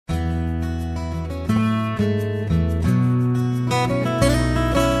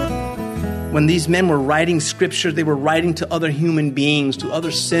When these men were writing scripture, they were writing to other human beings, to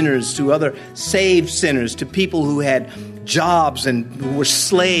other sinners, to other saved sinners, to people who had jobs and who were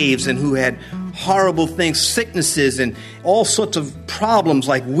slaves and who had horrible things, sicknesses and all sorts of problems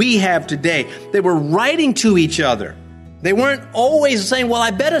like we have today. They were writing to each other. They weren't always saying, well,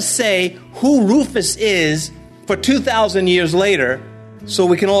 I better say who Rufus is for 2,000 years later so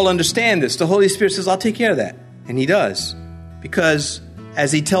we can all understand this. The Holy Spirit says, I'll take care of that. And he does. Because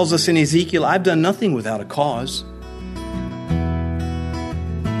as he tells us in Ezekiel, I've done nothing without a cause.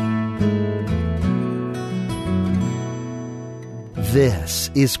 This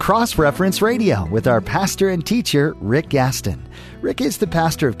is Cross Reference Radio with our pastor and teacher, Rick Gaston. Rick is the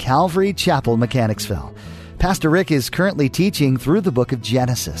pastor of Calvary Chapel, Mechanicsville. Pastor Rick is currently teaching through the book of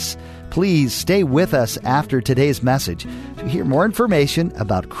Genesis. Please stay with us after today's message to hear more information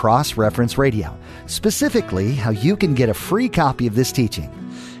about Cross Reference Radio, specifically how you can get a free copy of this teaching.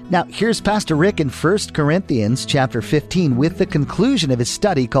 Now, here's Pastor Rick in 1 Corinthians chapter 15 with the conclusion of his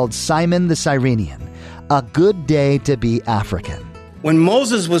study called Simon the Cyrenian, A Good Day to Be African. When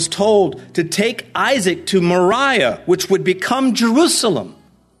Moses was told to take Isaac to Moriah, which would become Jerusalem.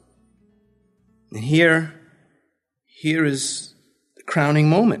 And here is the crowning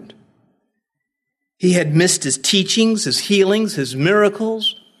moment. He had missed his teachings, his healings, his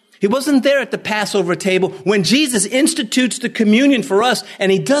miracles. He wasn't there at the Passover table when Jesus institutes the communion for us,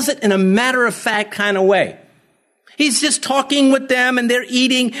 and he does it in a matter-of-fact kind of way. He's just talking with them, and they're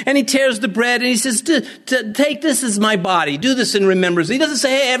eating, and he tears the bread, and he says, take this as my body. Do this in remembrance. He doesn't say,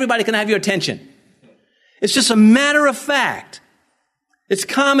 hey, everybody can have your attention. It's just a matter of fact. It's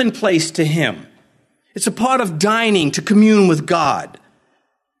commonplace to him. It's a part of dining to commune with God.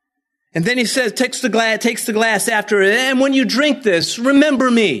 And then he says, takes the glass after it, and when you drink this,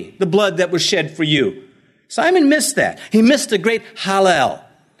 remember me, the blood that was shed for you. Simon missed that. He missed the great Hallel,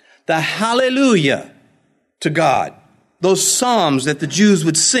 the hallelujah to God, those psalms that the Jews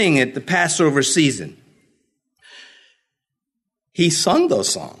would sing at the Passover season. He sung those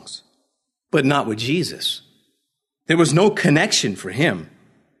songs, but not with Jesus. There was no connection for him.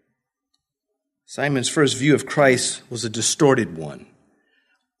 Simon's first view of Christ was a distorted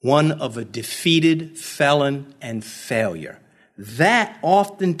one of a defeated felon and failure. That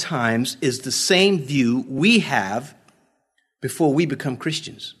oftentimes is the same view we have before we become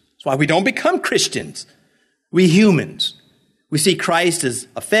Christians. That's why we don't become Christians. We humans, we see Christ as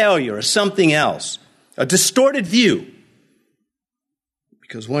a failure or something else, a distorted view.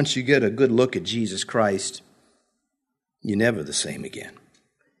 Because once you get a good look at Jesus Christ, you're never the same again,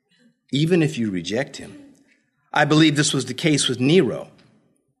 even if you reject him. I believe this was the case with Nero.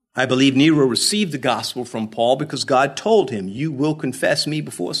 I believe Nero received the gospel from Paul because God told him, you will confess me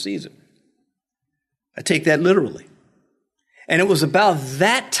before Caesar. I take that literally. And it was about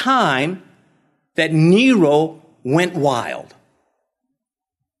that time that Nero went wild.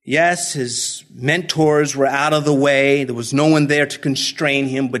 Yes, his mentors were out of the way. There was no one there to constrain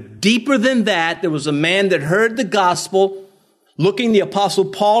him. But deeper than that, there was a man that heard the gospel, looking the apostle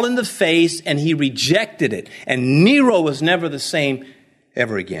Paul in the face, and he rejected it. And Nero was never the same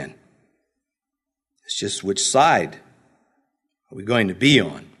ever again. It's just which side are we going to be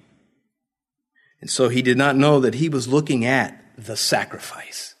on? And so he did not know that he was looking at the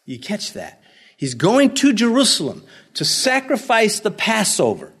sacrifice. You catch that? He's going to Jerusalem to sacrifice the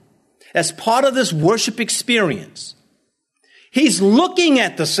Passover as part of this worship experience. He's looking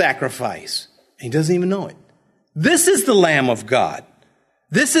at the sacrifice, and he doesn't even know it. This is the Lamb of God.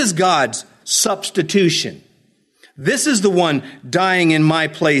 This is God's substitution. This is the one dying in my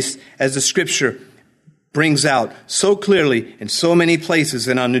place, as the scripture brings out so clearly in so many places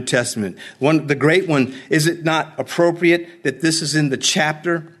in our New Testament. The great one, is it not appropriate that this is in the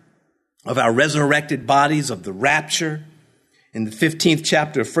chapter of our resurrected bodies, of the rapture? In the 15th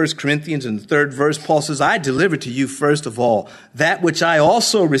chapter of 1 Corinthians, in the 3rd verse, Paul says, I delivered to you first of all that which I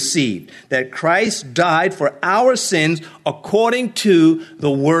also received, that Christ died for our sins according to the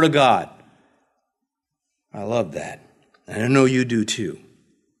Word of God. I love that. And I know you do too.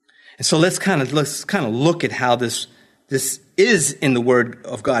 And so let's kind of look at how this is in the Word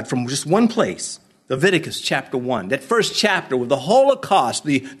of God from just one place. Leviticus chapter 1, that first chapter with the Holocaust,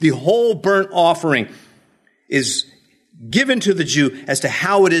 the whole burnt offering is given to the Jew as to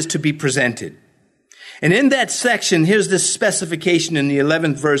how it is to be presented. And in that section, here's this specification in the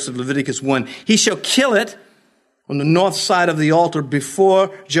 11th verse of Leviticus 1. He shall kill it on the north side of the altar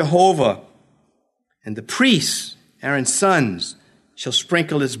before Jehovah. And the priests, Aaron's sons, shall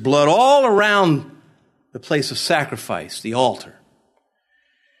sprinkle his blood all around the place of sacrifice, the altar.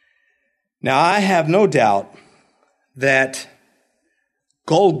 Now, I have no doubt that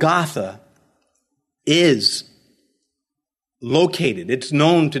Golgotha is located. It's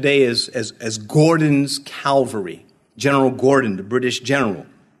known today as Gordon's Calvary. General Gordon, the British general,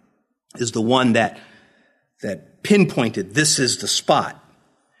 is the one that pinpointed this is the spot.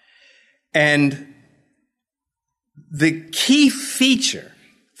 And the key feature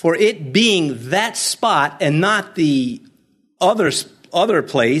for it being that spot and not the other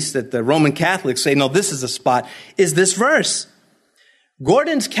place that the Roman Catholics say, no, this is the spot, is this verse.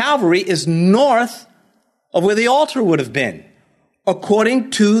 Gordon's Calvary is north of where the altar would have been,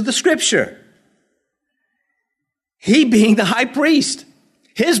 according to the scripture. He being the high priest,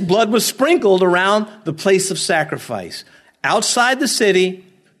 his blood was sprinkled around the place of sacrifice, outside the city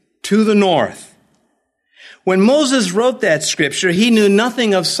to the north. When Moses wrote that scripture, he knew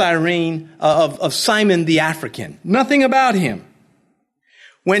nothing of Simon the African, nothing about him.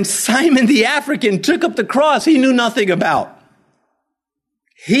 When Simon the African took up the cross, he knew nothing about.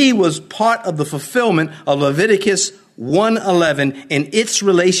 He was part of the fulfillment of Leviticus 1:11 and its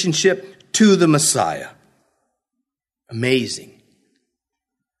relationship to the Messiah. Amazing.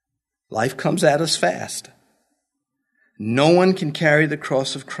 Life comes at us fast. No one can carry the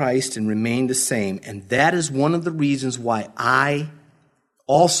cross of Christ and remain the same. And that is one of the reasons why I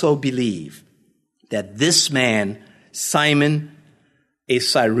also believe that this man, Simon, a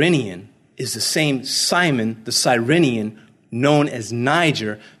Cyrenian, is the same Simon, the Cyrenian, known as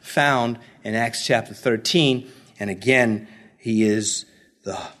Niger, found in Acts chapter 13. And again, he is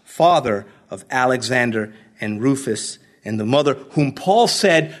the father of Alexander and Rufus and the mother whom Paul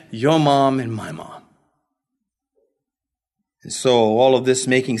said, your mom and my mom. And so all of this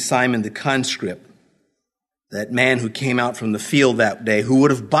making Simon the conscript, that man who came out from the field that day, who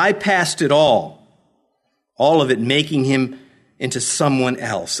would have bypassed it all of it making him into someone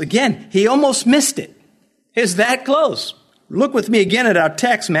else. Again, he almost missed it. It's that close. Look with me again at our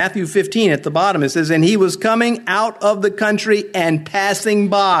text, Matthew 15 at the bottom. It says, and he was coming out of the country and passing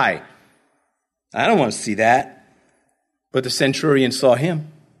by. I don't want to see that. But the centurion saw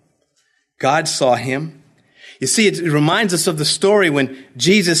him. God saw him. You see, it reminds us of the story when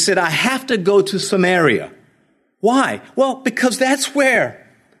Jesus said, I have to go to Samaria. Why? Well, because that's where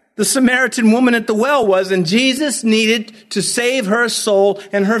the Samaritan woman at the well was, and Jesus needed to save her soul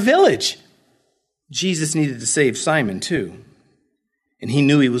and her village. Jesus needed to save Simon too. And he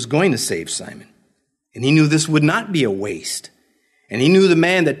knew he was going to save Simon. And he knew this would not be a waste. And he knew the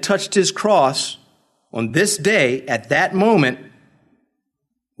man that touched his cross on this day, at that moment,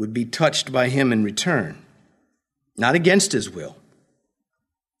 would be touched by him in return. Not against his will,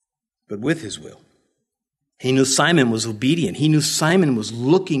 but with his will. He knew Simon was obedient. He knew Simon was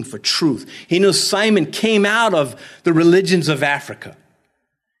looking for truth. He knew Simon came out of the religions of Africa.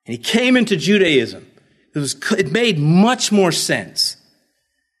 And he came into Judaism. It made much more sense.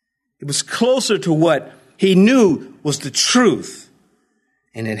 It was closer to what he knew was the truth.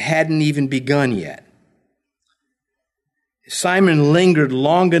 And it hadn't even begun yet. Simon lingered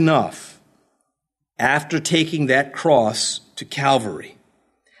long enough after taking that cross to Calvary,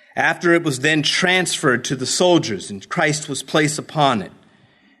 after it was then transferred to the soldiers and Christ was placed upon it.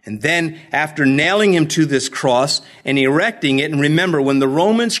 And then after nailing him to this cross and erecting it, and remember, when the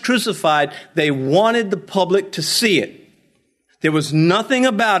Romans crucified, they wanted the public to see it. There was nothing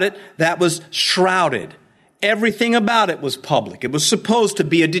about it that was shrouded. Everything about it was public. It was supposed to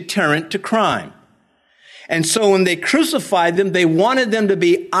be a deterrent to crime. And so when they crucified them, they wanted them to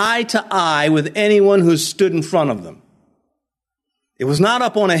be eye to eye with anyone who stood in front of them. It was not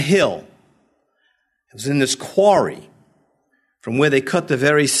up on a hill. It was in this quarry from where they cut the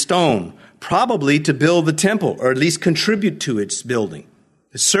very stone, probably to build the temple, or at least contribute to its building.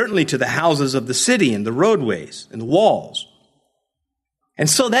 Certainly to the houses of the city and the roadways and the walls. And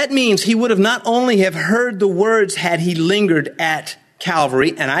so that means he would have not only have heard the words had he lingered at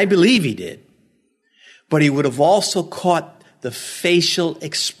Calvary, and I believe he did, but he would have also caught the facial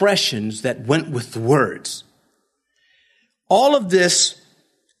expressions that went with the words. All of this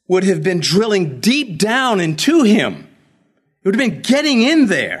would have been drilling deep down into him. It would have been getting in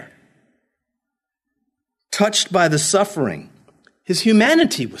there. Touched by the suffering, his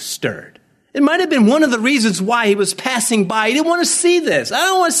humanity was stirred. It might have been one of the reasons why he was passing by. He didn't want to see this. I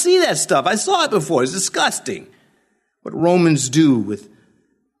don't want to see that stuff. I saw it before. It's disgusting. What Romans do with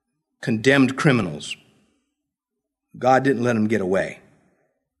condemned criminals. God didn't let him get away.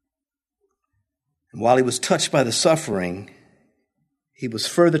 And while he was touched by the suffering, he was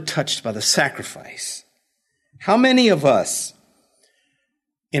further touched by the sacrifice. How many of us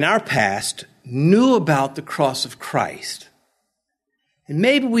in our past knew about the cross of Christ? And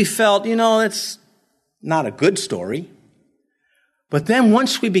maybe we felt, it's not a good story. But then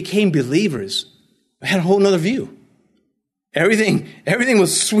once we became believers, I had a whole nother view. Everything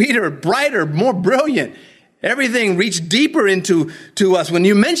was sweeter, brighter, more brilliant. Everything reached deeper into us. When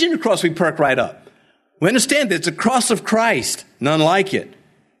you mention the cross, we perk right up. We understand that it's a cross of Christ, none like it.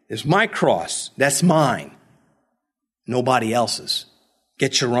 It's my cross. That's mine. Nobody else's.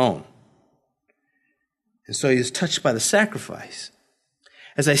 Get your own. And so he was touched by the sacrifice.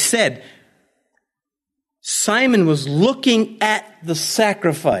 As I said, Simon was looking at the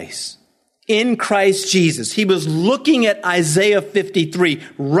sacrifice in Christ Jesus. He was looking at Isaiah 53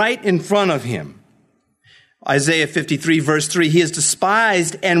 right in front of him. Isaiah 53 verse 3, he is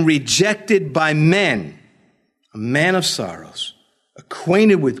despised and rejected by men, a man of sorrows,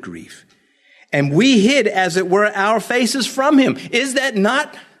 acquainted with grief. And we hid, as it were, our faces from him. Is that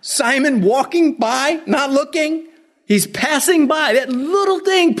not Simon walking by, not looking? He's passing by. That little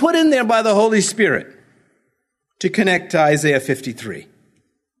thing put in there by the Holy Spirit to connect to Isaiah 53.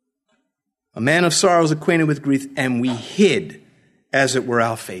 A man of sorrows, acquainted with grief, and we hid, as it were,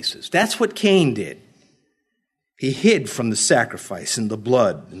 our faces. That's what Cain did. He hid from the sacrifice and the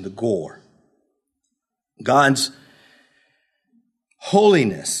blood and the gore. God's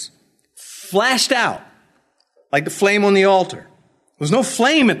holiness flashed out like the flame on the altar. There was no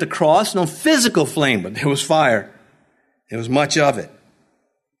flame at the cross, no physical flame, but there was fire. There was much of it.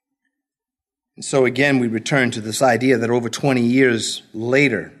 And so again, we return to this idea that over 20 years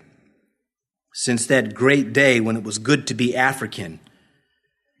later, since that great day when it was good to be African,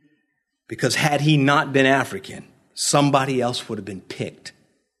 because had he not been African, somebody else would have been picked.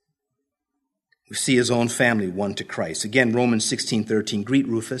 We see his own family won to Christ. Again, Romans 16:13, greet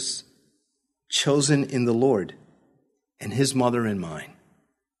Rufus, chosen in the Lord, and his mother and mine.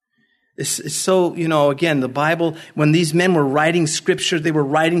 It's so, again, the Bible, when these men were writing scripture, they were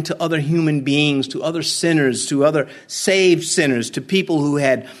writing to other human beings, to other sinners, to other saved sinners, to people who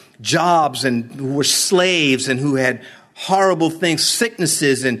had jobs and who were slaves and who had horrible things,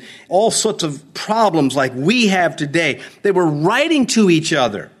 sicknesses and all sorts of problems like we have today. They were writing to each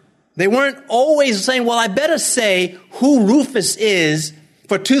other. They weren't always saying, well, I better say who Rufus is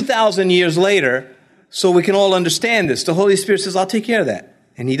for 2,000 years later so we can all understand this. The Holy Spirit says, I'll take care of that.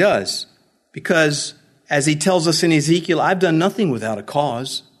 And he does. Because, as he tells us in Ezekiel, I've done nothing without a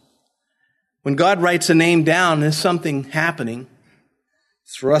cause. When God writes a name down, there's something happening.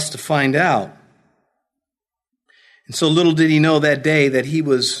 It's for us to find out. And so little did he know that day that he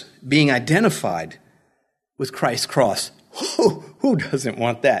was being identified with Christ's cross. Who doesn't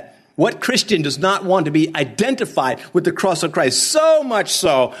want that? What Christian does not want to be identified with the cross of Christ? So much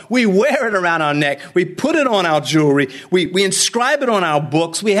so, we wear it around our neck. We put it on our jewelry. We inscribe it on our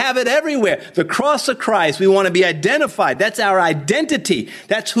books. We have it everywhere. The cross of Christ, we want to be identified. That's our identity.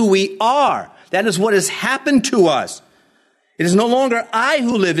 That's who we are. That is what has happened to us. It is no longer I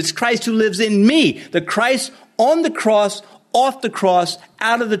who live. It's Christ who lives in me. The Christ on the cross, off the cross,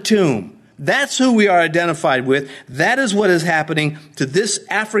 out of the tomb. That's who we are identified with. That is what is happening to this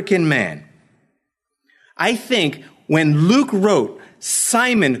African man. I think when Luke wrote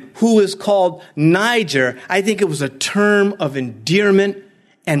Simon, who is called Niger, I think it was a term of endearment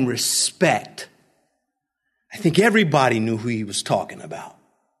and respect. I think everybody knew who he was talking about.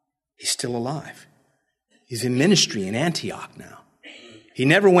 He's still alive. He's in ministry in Antioch now. He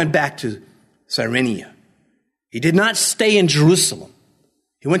never went back to Cyrenia. He did not stay in Jerusalem.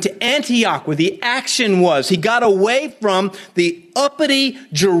 He went to Antioch where the action was. He got away from the uppity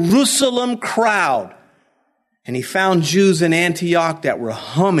Jerusalem crowd. And he found Jews in Antioch that were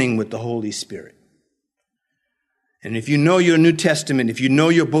humming with the Holy Spirit. And if you know your New Testament, if you know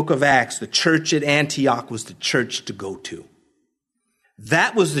your book of Acts, the church at Antioch was the church to go to.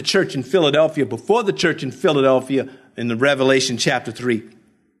 That was the church in Philadelphia before the church in Philadelphia in the Revelation chapter 3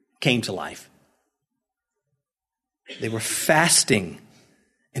 came to life. They were fasting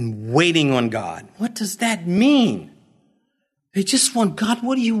and waiting on God. What does that mean? They just want, God,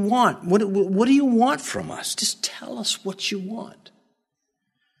 what do you want? What do you want from us? Just tell us what you want.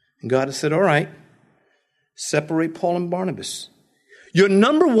 And God has said, all right, separate Paul and Barnabas. Your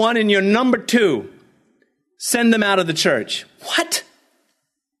number one and your number two, send them out of the church. What?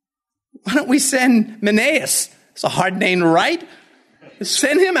 Why don't we send Menaeus? It's a hard name to write.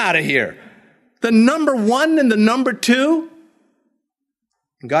 Send him out of here. The number one and the number two.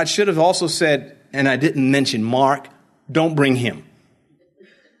 And God should have also said, and I didn't mention Mark, don't bring him.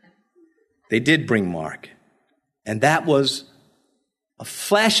 They did bring Mark. And that was a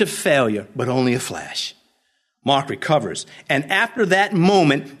flash of failure, but only a flash. Mark recovers. And after that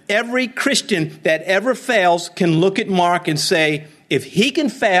moment, every Christian that ever fails can look at Mark and say, if he can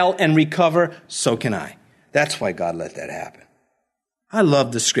fail and recover, so can I. That's why God let that happen. I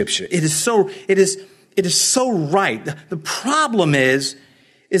love the scripture. It is so right. The problem is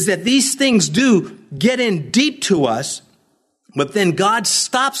that these things do get in deep to us, but then God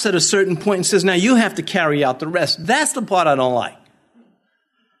stops at a certain point and says, now you have to carry out the rest. That's the part I don't like.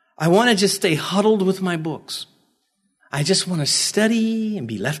 I want to just stay huddled with my books. I just want to study and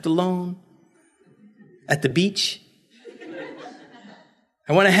be left alone at the beach.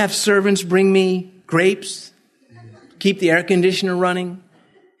 I want to have servants bring me grapes, keep the air conditioner running,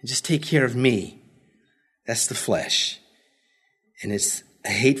 and just take care of me. That's the flesh. And it's a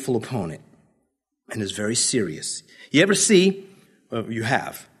hateful opponent. And it's very serious. You ever see, well, you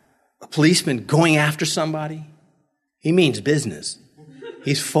have, a policeman going after somebody? He means business.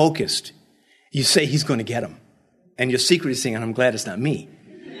 He's focused. You say he's going to get him. And you're secretly saying, I'm glad it's not me.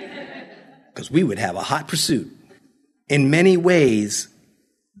 Because we would have a hot pursuit. In many ways,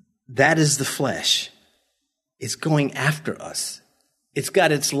 that is the flesh. It's going after us. It's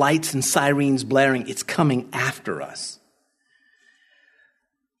got its lights and sirens blaring. It's coming after us.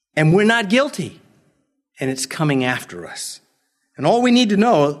 And we're not guilty. And it's coming after us. And all we need to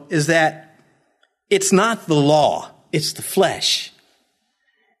know is that it's not the law. It's the flesh.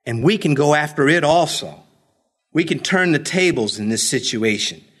 And we can go after it also. We can turn the tables in this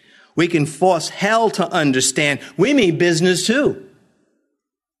situation. We can force hell to understand we mean business too.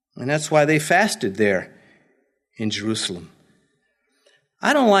 And that's why they fasted there in Jerusalem.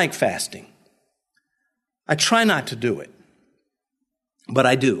 I don't like fasting. I try not to do it. But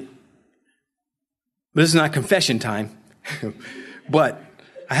I do. But this is not confession time. But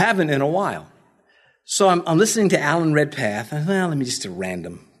I haven't in a while. So I'm listening to Alan Redpath. I thought, well, let me just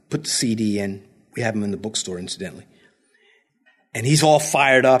put the CD in. We have him in the bookstore, incidentally. And he's all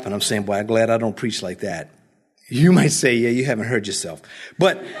fired up, and I'm saying, boy, I'm glad I don't preach like that. You might say, yeah, you haven't heard yourself.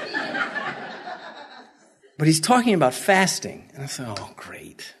 But he's talking about fasting. And I thought, oh,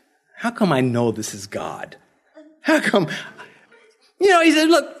 great. How come I know this is God? How come? He said,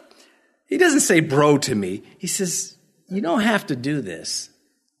 look, he doesn't say bro to me. He says, you don't have to do this.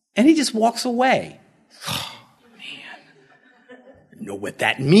 And he just walks away. Oh, man. You know what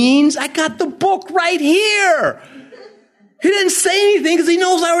that means? I got the book right here. He didn't say anything because he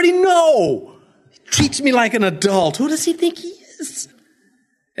knows I already know. He treats me like an adult. Who does he think he is?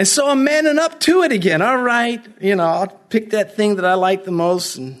 And so I'm manning up to it again. All right. I'll pick that thing that I like the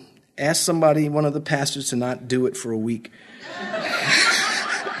most and ask one of the pastors, to not do it for a week.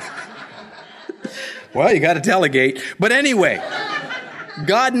 Well, you got to delegate. But anyway,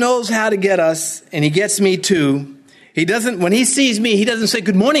 God knows how to get us, and he gets me too. When he sees me, he doesn't say,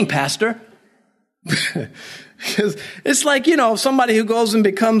 good morning, Pastor. It's like, somebody who goes and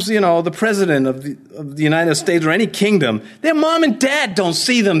becomes, the president of the United States or any kingdom, their mom and dad don't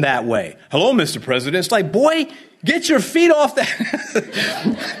see them that way. Hello, Mr. President. It's like, boy, get your feet off that.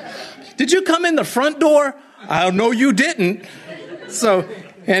 Did you come in the front door? No, you didn't. So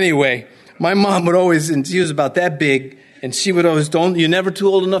anyway, my mom would always, and she was about that big, and she would always, you're never too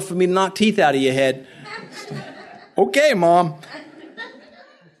old enough for me to knock teeth out of your head. Okay, Mom.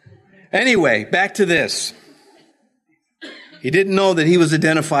 Anyway, back to this. He didn't know that he was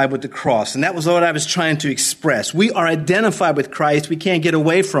identified with the cross. And that was what I was trying to express. We are identified with Christ. We can't get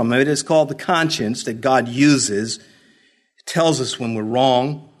away from it. It's called the conscience that God uses. It tells us when we're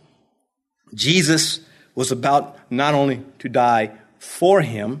wrong. Jesus was about not only to die for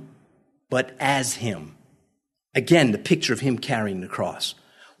him, but as him. Again, the picture of him carrying the cross.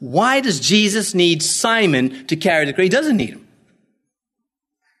 Why does Jesus need Simon to carry the cross? He doesn't need him.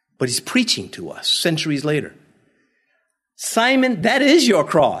 But he's preaching to us centuries later. Simon, that is your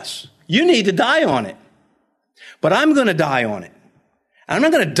cross. You need to die on it. But I'm going to die on it. I'm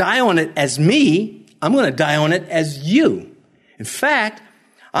not going to die on it as me. I'm going to die on it as you. In fact,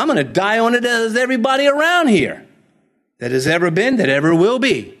 I'm going to die on it as everybody around here that has ever been, that ever will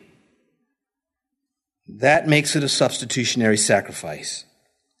be. That makes it a substitutionary sacrifice,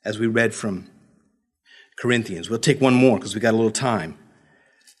 as we read from Corinthians. We'll take one more because we got a little time.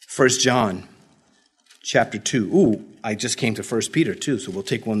 1 John chapter 2. Ooh, I just came to 1 Peter too, so we'll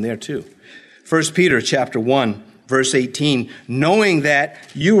take one there too. 1 Peter chapter 1, verse 18. Knowing that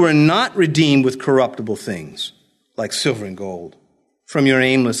you were not redeemed with corruptible things, like silver and gold, from your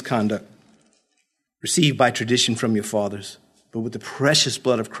aimless conduct, received by tradition from your fathers, but with the precious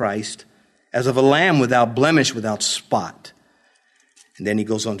blood of Christ, as of a lamb without blemish, without spot. And then he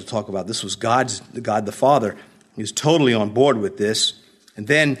goes on to talk about this was God the Father. He was totally on board with this. And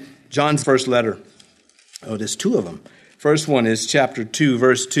then John's first letter. Oh, there's two of them. First one is chapter 2,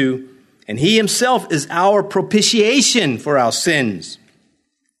 verse 2. And he himself is our propitiation for our sins.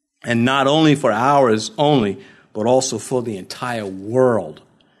 And not only for ours only, but also for the entire world.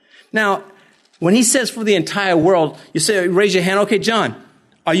 Now, when he says for the entire world, you say, raise your hand. Okay, John,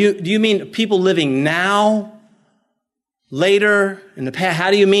 do you mean people living now, later, in the past? How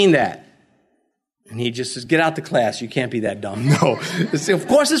do you mean that? And he just says, get out the class. You can't be that dumb. No. Of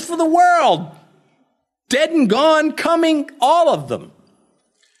course, it's for the world. Dead and gone, coming, all of them.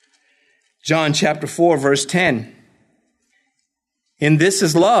 John chapter 4, verse 10. In this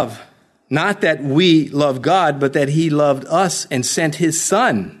is love, not that we love God, but that he loved us and sent his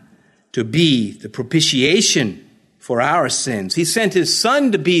Son to be the propitiation for our sins. He sent his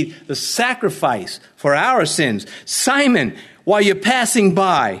Son to be the sacrifice for our sins. Simon, while you're passing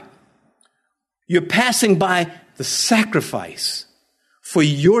by the sacrifice for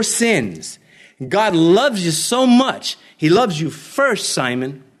your sins. God loves you so much. He loves you first,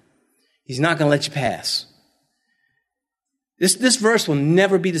 Simon. He's not going to let you pass. This verse will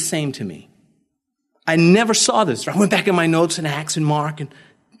never be the same to me. I never saw this. I went back in my notes in Acts and Mark and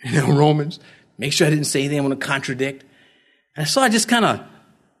Romans. Make sure I didn't say anything I want to contradict. And I just kind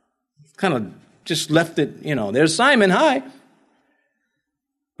of just left it, there's Simon, hi.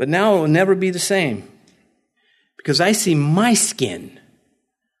 But now it will never be the same. Because I see my skin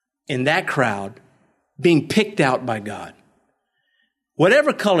in that crowd being picked out by God.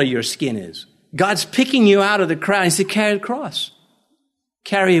 Whatever color your skin is, God's picking you out of the crowd. He said, carry the cross.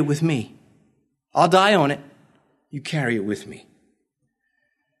 Carry it with me. I'll die on it. You carry it with me.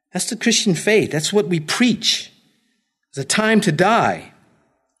 That's the Christian faith. That's what we preach. It's a time to die.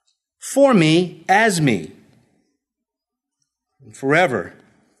 For me, as me. And forever,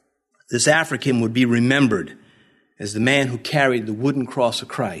 this African would be remembered as the man who carried the wooden cross of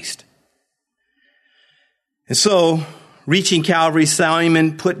Christ. And so, reaching Calvary,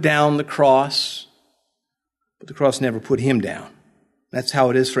 Simon put down the cross, but the cross never put him down. That's how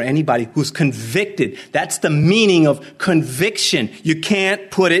it is for anybody who's convicted. That's the meaning of conviction. You can't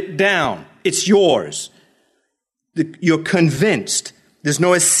put it down. It's yours. You're convinced. There's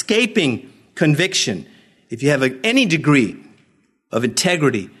no escaping conviction if you have any degree of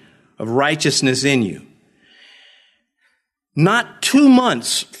integrity, of righteousness in you. Not 2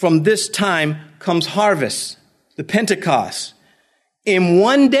 months from this time comes harvest, the Pentecost. In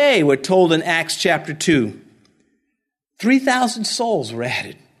one day, we're told in Acts chapter 2, 3,000 souls were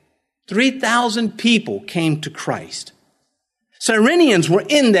added. 3,000 people came to Christ. Cyrenians were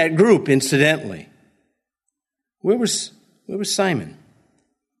in that group, incidentally. Where was Simon?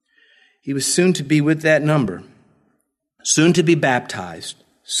 He was soon to be with that number, soon to be baptized,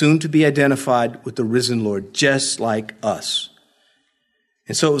 soon to be identified with the risen Lord, just like us.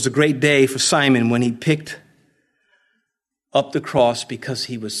 And so it was a great day for Simon when he picked up the cross, because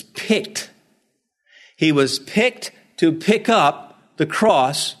he was picked. He was picked to pick up the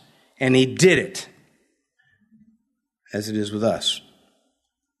cross, and he did it, as it is with us.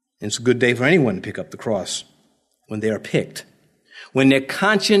 And it's a good day for anyone to pick up the cross when they are picked. When their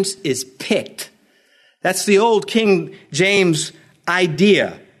conscience is picked. That's the old King James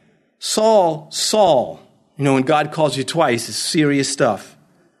idea. Saul, Saul. When God calls you twice, it's serious stuff.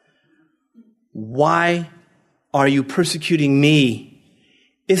 Why are you persecuting me?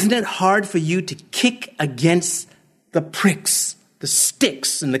 Isn't it hard for you to kick against the pricks, the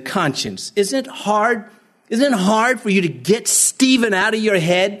sticks in the conscience? Isn't it hard? Isn't it hard for you to get Stephen out of your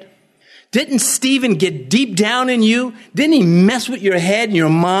head? Didn't Stephen get deep down in you? Didn't he mess with your head and your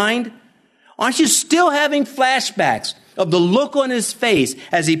mind? Aren't you still having flashbacks of the look on his face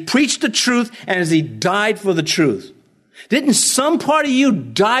as he preached the truth and as he died for the truth? Didn't some part of you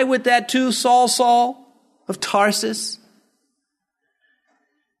die with that too, Saul of Tarsus?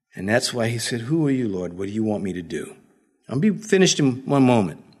 And that's why he said, who are you, Lord? What do you want me to do? I'll be finished in one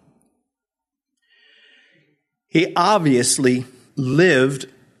moment. He obviously lived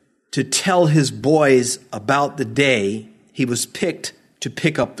to tell his boys about the day he was picked to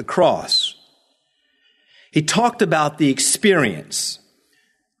pick up the cross. He talked about the experience.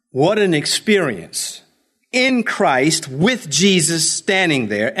 What an experience. In Christ, with Jesus standing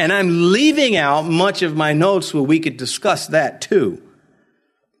there. And I'm leaving out much of my notes where we could discuss that too.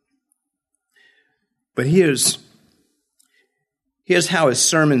 But here's how his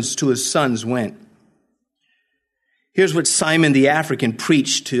sermons to his sons went. Here's what Simon the African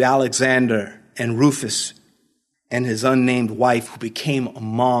preached to Alexander and Rufus and his unnamed wife, who became a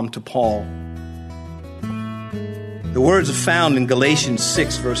mom to Paul. The words are found in Galatians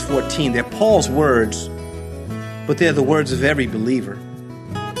 6, verse 14. They're Paul's words, but they're the words of every believer.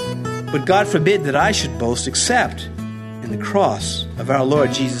 But God forbid that I should boast except in the cross of our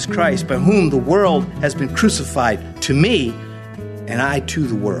Lord Jesus Christ, by whom the world has been crucified to me, and I to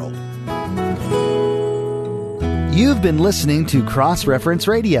the world. You've been listening to Cross Reference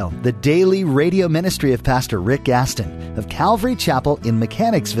Radio, the daily radio ministry of Pastor Rick Gaston of Calvary Chapel in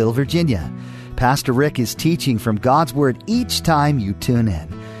Mechanicsville, Virginia. Pastor Rick is teaching from God's Word each time you tune in.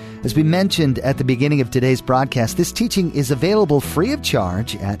 As we mentioned at the beginning of today's broadcast, this teaching is available free of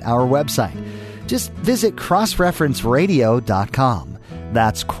charge at our website. Just visit crossreferenceradio.com.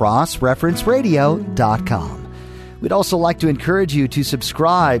 That's crossreferenceradio.com. We'd also like to encourage you to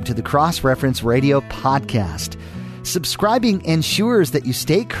subscribe to the Cross Reference Radio podcast. Subscribing ensures that you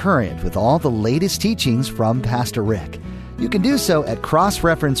stay current with all the latest teachings from Pastor Rick. You can do so at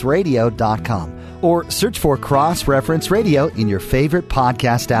crossreferenceradio.com or search for Cross Reference Radio in your favorite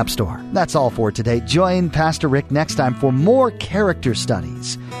podcast app store. That's all for today. Join Pastor Rick next time for more character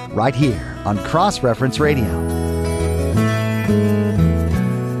studies right here on Cross Reference Radio.